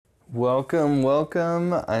Welcome,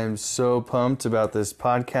 welcome. I'm so pumped about this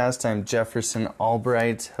podcast. I'm Jefferson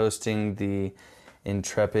Albright, hosting the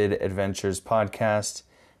Intrepid Adventures podcast,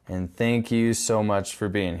 and thank you so much for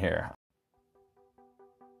being here.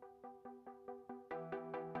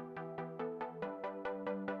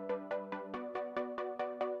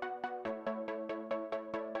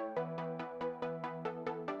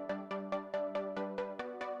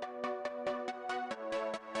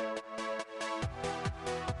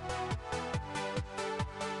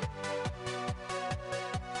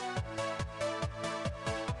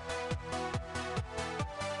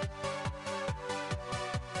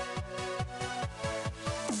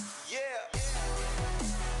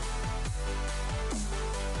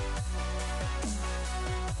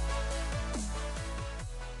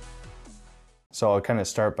 So I'll kind of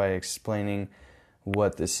start by explaining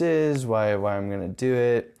what this is, why I'm going to do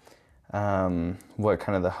it, what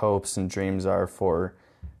kind of the hopes and dreams are for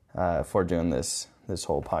doing this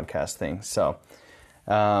whole podcast thing. So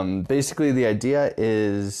basically the idea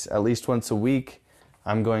is at least once a week,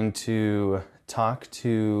 I'm going to talk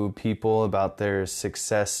to people about their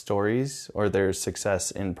success stories or their success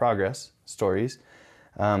in progress stories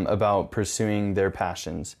about pursuing their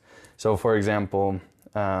passions. So for example,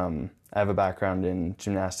 I have a background in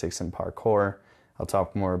gymnastics and parkour. I'll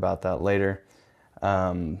talk more about that later.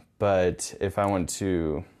 But if I want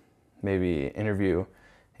to maybe interview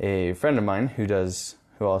a friend of mine who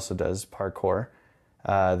also does parkour,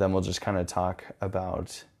 then we'll just kind of talk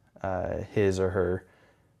about his or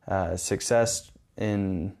her success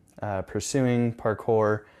in pursuing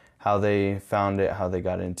parkour, how they found it, how they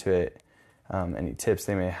got into it, any tips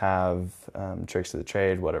they may have, tricks of the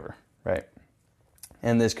trade, whatever, right?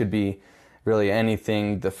 And this could be really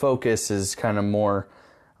anything. The focus is kind of more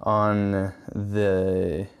on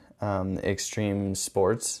the extreme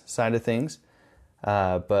sports side of things,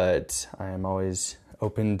 but I am always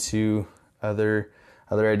open to other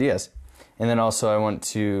ideas. And then also I want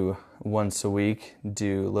to once a week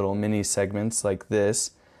do little mini segments like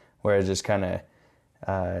this, where I just kind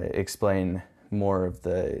of explain more of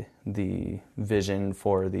the vision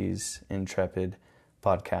for these Intrepid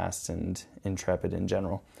podcasts and Intrepid in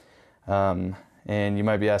general. And you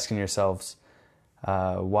might be asking yourselves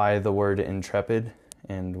why the word Intrepid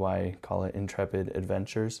and why call it Intrepid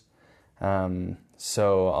Adventures.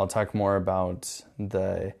 So I'll talk more about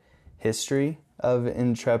the history of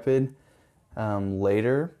Intrepid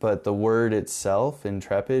later, but the word itself,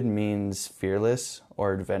 Intrepid, means fearless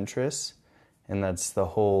or adventurous, and that's the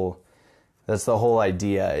whole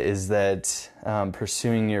idea, is that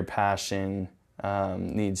pursuing your passion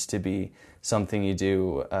needs to be something you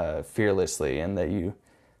do fearlessly, and that you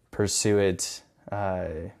pursue it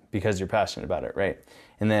because you're passionate about it, right?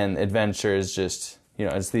 And then adventure is just,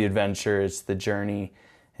 it's the adventure, it's the journey,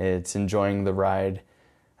 it's enjoying the ride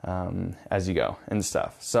as you go and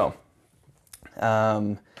stuff. So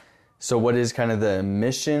what is kind of the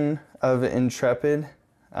mission of Intrepid?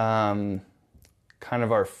 Kind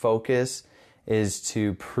of our focus is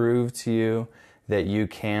to prove to you that you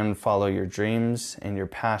can follow your dreams and your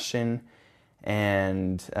passion,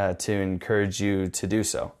 and to encourage you to do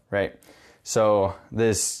so, right? So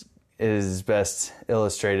this is best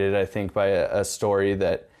illustrated, I think, by a story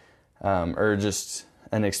that, or just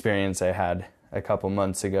an experience I had a couple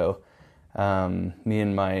months ago. Me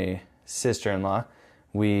and my sister-in-law,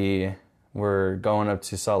 we were going up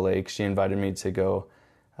to Salt Lake. She invited me to go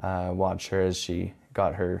watch her as she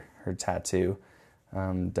got her tattoo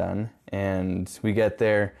done. And we get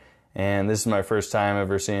there, and this is my first time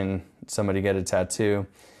ever seeing somebody get a tattoo,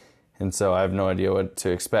 and so I have no idea what to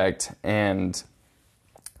expect. And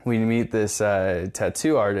we meet this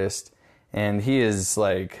tattoo artist, and he is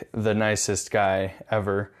like the nicest guy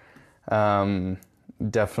ever.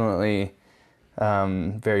 Definitely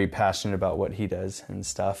very passionate about what he does and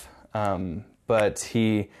stuff. But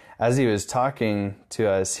as he was talking to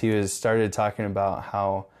us, he started talking about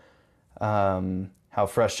how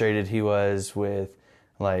frustrated he was with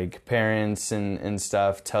like parents and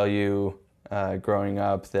stuff tell you growing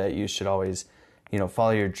up that you should always,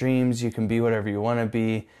 follow your dreams. You can be whatever you want to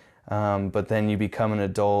be. But then you become an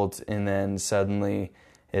adult, and then suddenly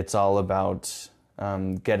it's all about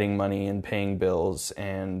getting money and paying bills.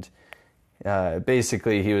 And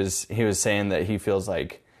basically he was saying that he feels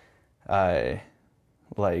like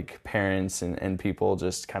parents and people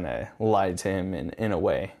just kind of lied to him in a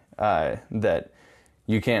way, that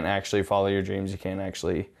you can't actually follow your dreams. You can't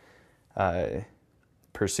actually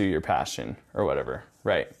pursue your passion or whatever,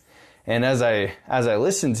 right? And as I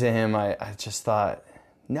listened to him, I just thought,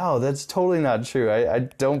 no, that's totally not true. I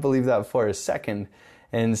don't believe that for a second.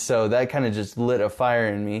 And so that kind of just lit a fire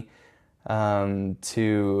in me,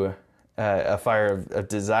 to a fire of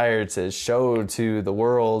desire to show to the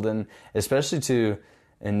world, and especially to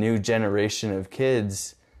a new generation of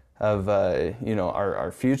kids of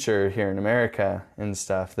our future here in America and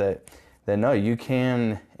stuff, that no, you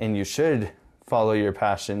can and you should follow your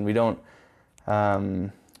passion. We don't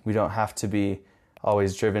have to be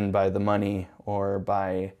always driven by the money or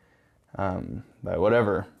by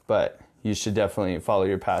whatever, but you should definitely follow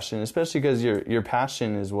your passion, especially because your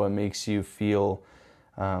passion is what makes you feel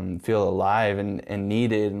alive and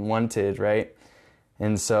needed and wanted, right?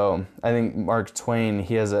 And so I think Mark Twain,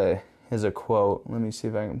 he has a quote. Let me see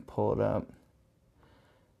if I can pull it up.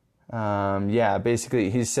 Basically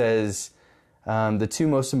he says, the two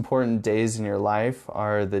most important days in your life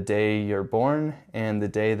are the day you're born and the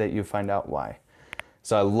day that you find out why.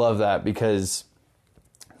 So I love that, because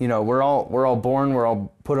we're all born, we're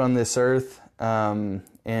all put on this earth, and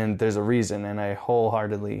there's a reason, and I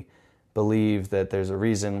wholeheartedly believe that there's a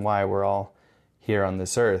reason why we're all here on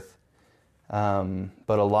this earth.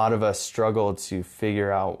 But a lot of us struggle to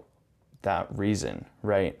figure out that reason,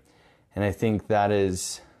 right? And I think that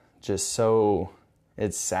is just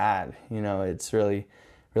it's sad, it's really,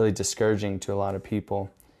 really discouraging to a lot of people.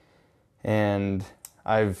 And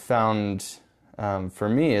I've found, for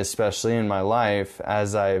me, especially in my life,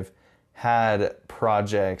 as I've had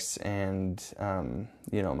projects and,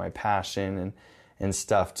 my passion and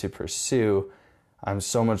stuff to pursue, I'm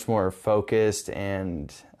so much more focused,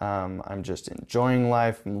 and I'm just enjoying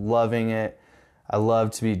life. I'm loving it. I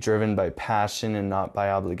love to be driven by passion and not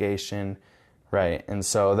by obligation, right? And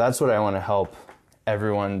so that's what I want to help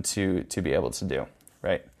everyone to be able to do,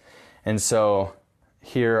 right? And so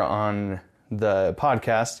here on the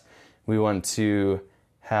podcast, we want to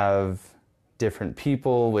have different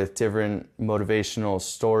people with different motivational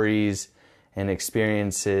stories and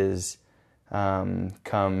experiences come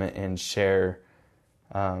and share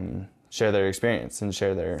their experience and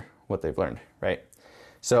share what they've learned, right?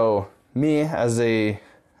 So me as a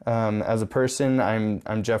person,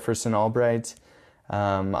 I'm Jefferson Albright.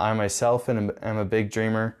 I myself am a big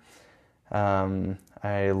dreamer.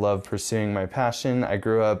 I love pursuing my passion. I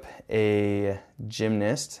grew up a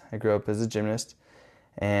gymnast. I grew up as a gymnast,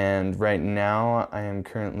 and right now I am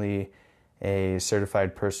currently a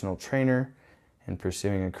certified personal trainer and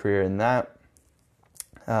pursuing a career in that.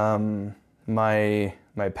 My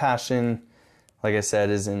passion, like I said,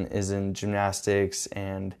 is in gymnastics,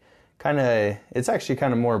 and it's actually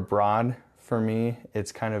kind of more broad for me.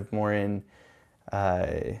 It's kind of more in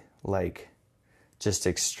just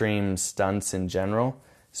extreme stunts in general.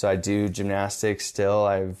 So I do gymnastics still.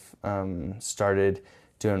 I've started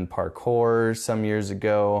doing parkour some years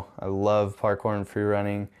ago. I love parkour and free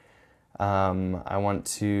running. I want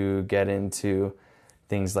to get into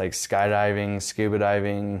things like skydiving, scuba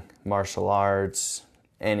diving, martial arts,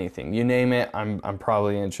 anything. You name it, I'm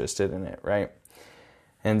probably interested in it, right?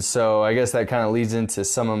 And so I guess that kind of leads into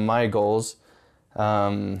some of my goals.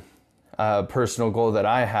 A personal goal that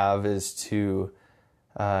I have is to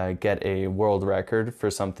get a world record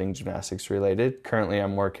for something gymnastics related. Currently,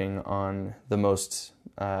 I'm working on the most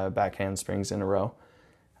back handsprings in a row,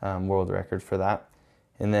 world record for that.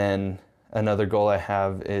 And then another goal I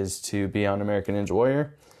have is to be on American Ninja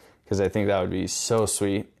Warrior, because I think that would be so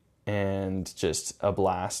sweet and just a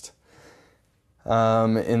blast.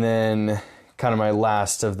 And then kind of my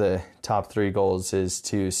last of the top 3 goals is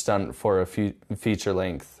to stunt for a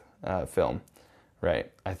feature-length film,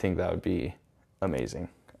 right? I think that would be amazing.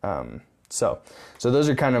 So those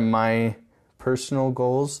are kind of my personal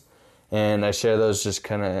goals, and I share those just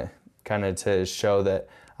kind of to show that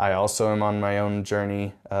I also am on my own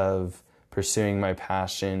journey of pursuing my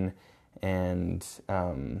passion and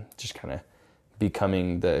just kind of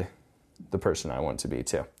becoming the person I want to be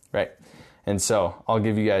too, right? And so I'll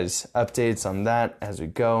give you guys updates on that as we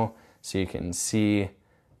go, so you can see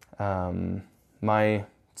my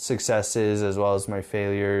successes as well as my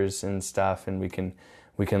failures and stuff, and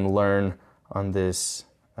we can learn on this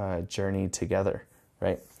journey together,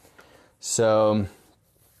 right? So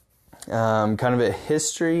kind of a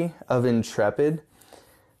history of Intrepid.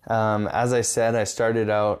 As I said, I started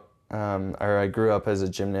out, I grew up as a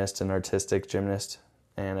gymnast, an artistic gymnast,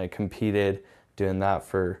 and I competed doing that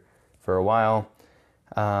for a while.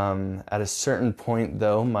 At a certain point,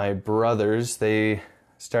 though, my brothers, they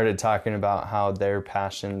started talking about how their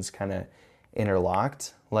passions kind of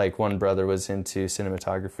interlocked. Like, one brother was into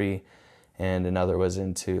cinematography and another was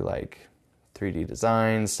into like 3D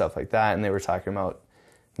design, stuff like that, and they were talking about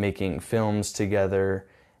making films together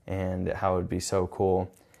and how it would be so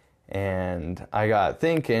cool. And I got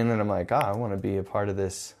thinking, and I'm like, I want to be a part of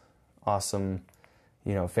this awesome,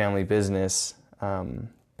 family business.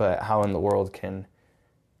 But how in the world can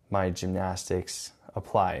my gymnastics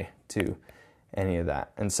apply to any of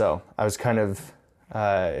that? And so I was kind of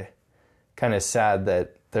sad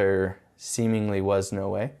that there seemingly was no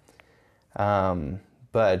way.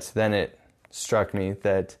 But then it struck me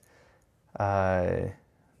that that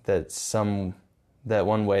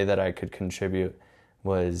one way that I could contribute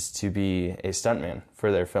was to be a stuntman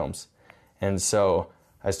for their films. And so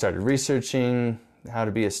I started researching how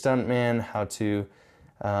to be a stuntman, how to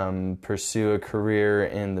pursue a career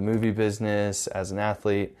in the movie business as an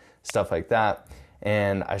athlete, stuff like that.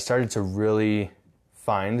 And I started to really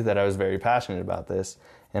find that I was very passionate about this.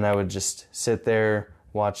 And I would just sit there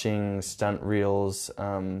watching stunt reels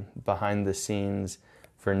behind the scenes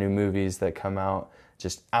for new movies that come out,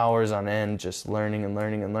 just hours on end, just learning and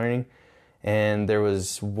learning and learning. And there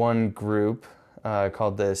was one group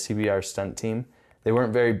called the CBR Stunt Team. They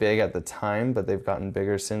weren't very big at the time, but they've gotten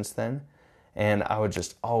bigger since then. And I would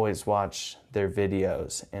just always watch their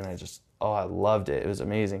videos, and I loved it. It was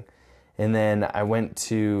amazing. And then I went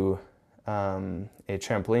to a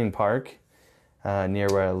trampoline park near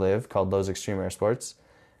where I live called Lowe's Extreme Air Sports.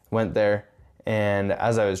 Went there, and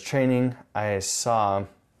as I was training, I saw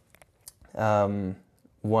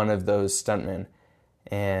one of those stuntmen,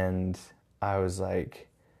 and I was like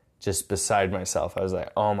just beside myself. I was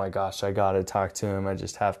like, oh my gosh, I gotta talk to him. I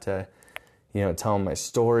just have to, tell him my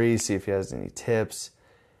story, see if he has any tips.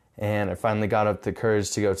 And I finally got up the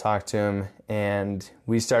courage to go talk to him, and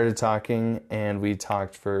we started talking, and we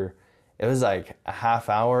talked for, it was like a half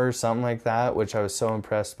hour or something like that, which I was so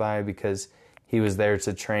impressed by because he was there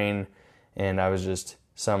to train, and I was just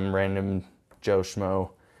some random Joe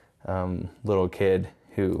Schmo little kid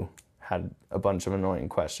who had a bunch of annoying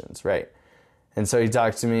questions, right? And so he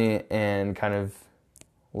talked to me and kind of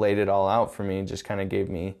laid it all out for me, just kind of gave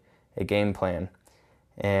me a game plan.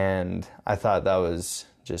 And I thought that was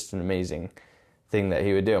just an amazing thing that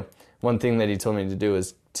he would do. One thing that he told me to do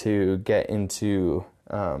was to get into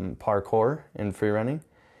parkour and free running.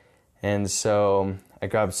 And so I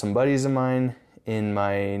grabbed some buddies of mine in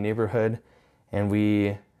my neighborhood, and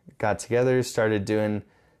we got together, started doing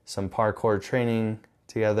some parkour training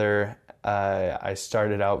together. I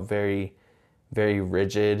started out very, very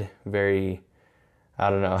rigid, very, I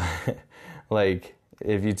don't know, like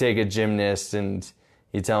if you take a gymnast and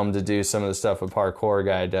you tell him to do some of the stuff a parkour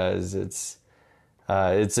guy does, it's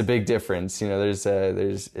a big difference. It's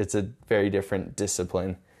a very different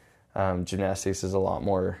discipline. Gymnastics is a lot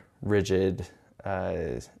more rigid.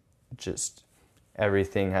 Just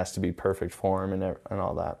everything has to be perfect form and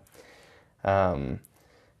all that.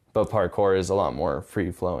 But parkour is a lot more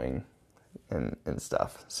free flowing and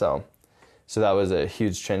stuff. So that was a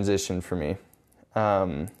huge transition for me.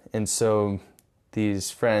 And so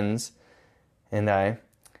these friends and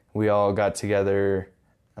we all got together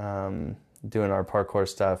doing our parkour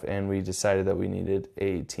stuff, and we decided that we needed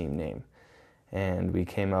a team name. And we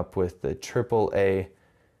came up with the AAA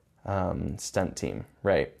stunt team,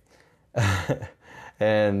 right?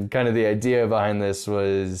 And kind of the idea behind this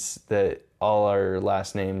was that all our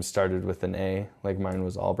last names started with an A, like mine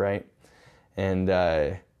was Albright. And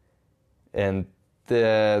that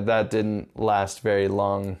didn't last very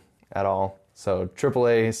long at all. So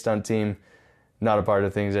AAA stunt team, not a part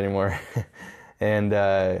of things anymore. And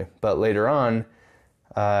but later on,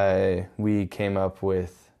 we came up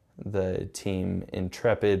with the team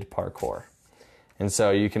Intrepid Parkour. And so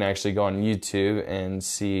you can actually go on YouTube and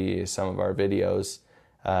see some of our videos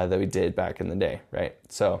that we did back in the day, right?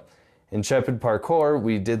 So Intrepid Parkour,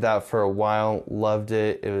 we did that for a while, loved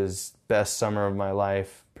it. It was best summer of my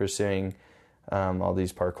life, pursuing all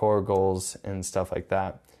these parkour goals and stuff like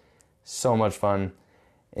that. So much fun.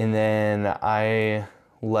 And then I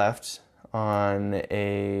left on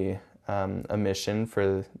a mission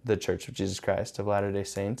for the Church of Jesus Christ of Latter-day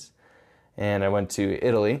Saints. And I went to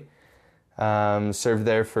Italy, served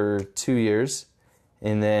there for 2 years,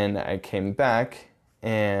 and then I came back,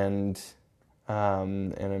 and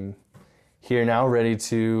I'm here now, ready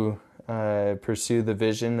to pursue the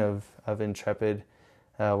vision of Intrepid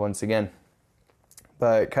once again.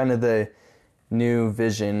 But kind of the new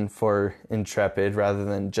vision for Intrepid, rather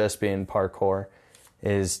than just being parkour,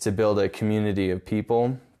 is to build a community of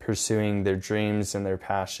people pursuing their dreams and their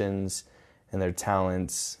passions and their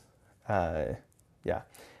talents, and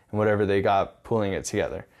whatever they got, pulling it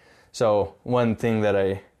together. So one thing that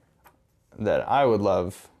I would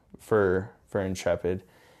love for Intrepid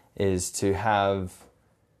is to have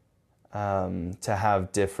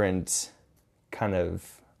different kind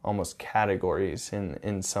of almost categories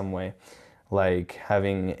in some way, like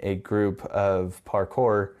having a group of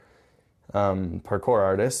parkour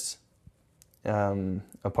artists,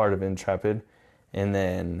 a part of Intrepid, and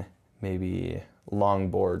then maybe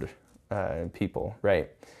longboard people, right?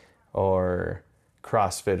 Or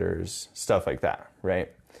CrossFitters, stuff like that,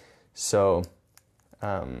 right? So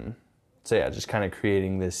yeah, just kind of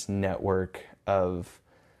creating this network of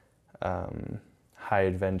high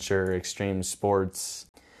adventure, extreme sports.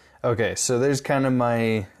 Okay, so there's kind of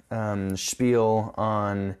my spiel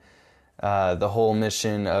on the whole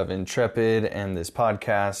mission of Intrepid and this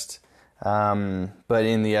podcast. But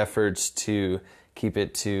in the efforts to keep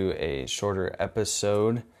it to a shorter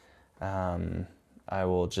episode, I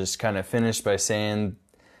will just kind of finish by saying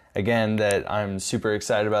again that I'm super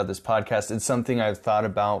excited about this podcast. It's something I've thought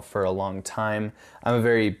about for a long time. I'm a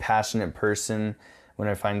very passionate person. When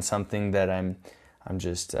I find something that I'm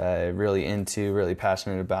just really into, really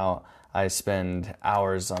passionate about, I spend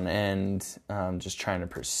hours on end just trying to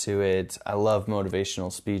pursue it. I love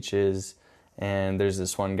motivational speeches, and there's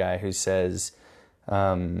this one guy who says,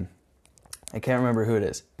 I can't remember who it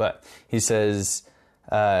is, but he says,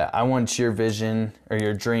 I want your vision or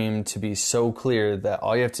your dream to be so clear that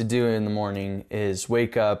all you have to do in the morning is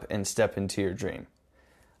wake up and step into your dream.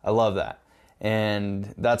 I love that.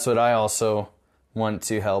 And that's what I also want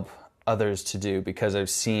to help others to do, because I've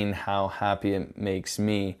seen how happy it makes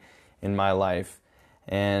me in my life.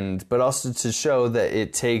 But also to show that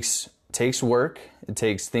it takes work, it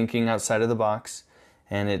takes thinking outside of the box,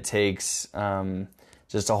 and it takes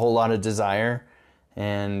just a whole lot of desire.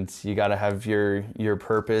 And you got to have your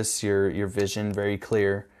purpose, your vision very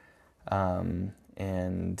clear, and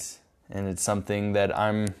it's something that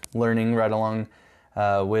I'm learning right along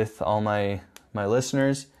with all my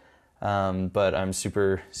listeners. But I'm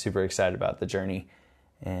super excited about the journey,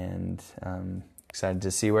 and excited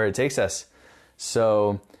to see where it takes us.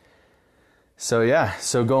 So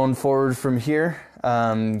going forward from here,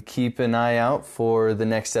 keep an eye out for the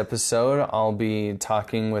next episode. I'll be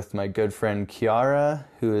talking with my good friend Chiara,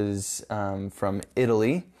 who is from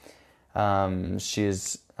Italy.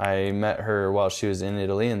 I met her while she was in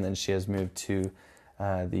Italy, and then she has moved to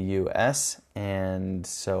the U.S., and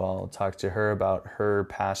so I'll talk to her about her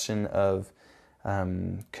passion of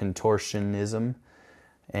contortionism,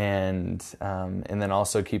 and then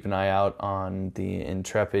also keep an eye out on the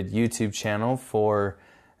Intrepid YouTube channel for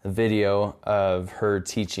a video of her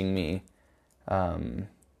teaching me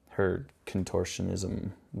her contortionism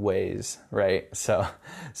ways, right? So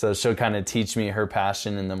she'll kind of teach me her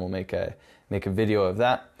passion, and then we'll make a video of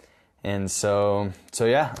that. And so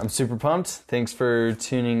yeah, I'm super pumped. Thanks for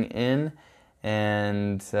tuning in,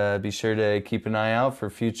 and be sure to keep an eye out for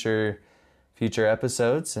future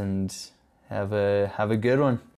episodes, and have a good one.